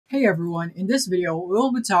Hey everyone, in this video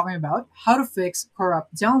we'll be talking about how to fix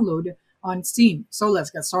corrupt download on Steam. So let's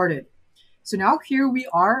get started. So now here we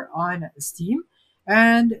are on Steam,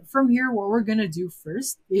 and from here what we're gonna do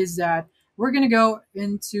first is that we're gonna go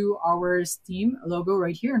into our Steam logo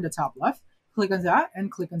right here in the top left, click on that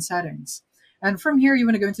and click on settings. And from here you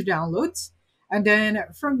wanna go into downloads, and then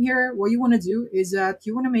from here what you wanna do is that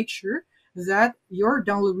you wanna make sure that your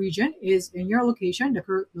download region is in your location,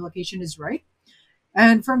 the location is right,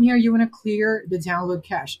 and from here, you want to clear the download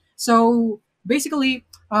cache. So basically,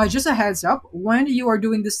 just a heads up, when you are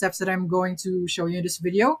doing the steps that I'm going to show you in this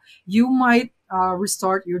video, you might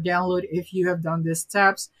restart your download if you have done these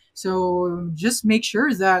steps. So just make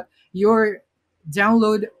sure that your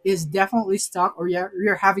download is definitely stuck, or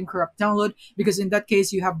you're having corrupt download, because in that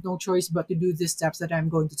case, you have no choice but to do these steps that I'm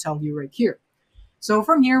going to tell you right here. So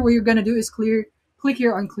from here, what you're going to do is click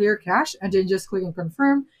here on clear cache, and then just click on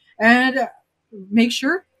confirm. And make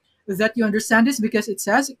sure that you understand this, because it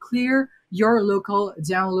says clear your local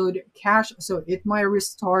download cache, so it might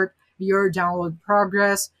restart your download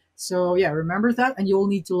progress. So yeah, remember that, and you'll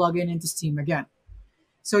need to log in into Steam again.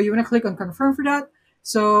 So you want to click on confirm for that.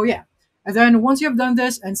 So yeah, and then once you have done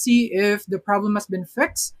this and see if the problem has been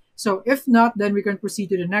fixed, so if not, then we can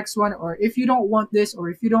proceed to the next one. Or if you don't want this, or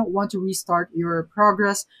if you don't want to restart your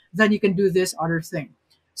progress, then you can do this other thing.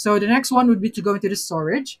 So the next one would be to go into the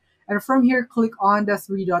storage, and from here, click on the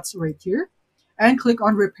three dots right here and click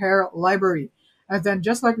on repair library. And then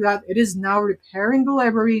just like that, it is now repairing the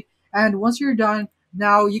library. And once you're done,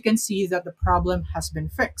 now you can see that the problem has been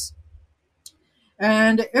fixed.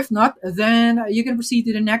 And if not, then you can proceed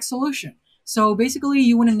to the next solution. So basically,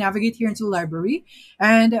 you want to navigate here into library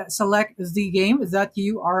and select the game that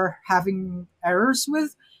you are having errors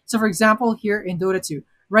with. So for example, here in Dota 2,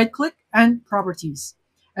 right click and properties.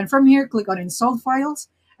 And from here, click on installed files.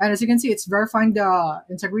 And as you can see, it's verifying the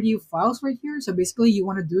integrity of files right here. So basically, you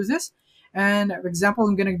want to do this. And for example,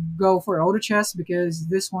 I'm going to go for auto chess because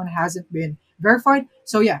this one hasn't been verified.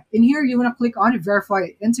 So yeah, in here, you want to click on verify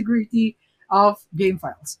integrity of game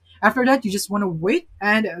files. After that, you just want to wait,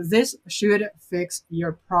 and this should fix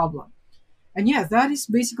your problem. And yeah, that is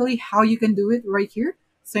basically how you can do it right here.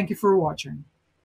 Thank you for watching.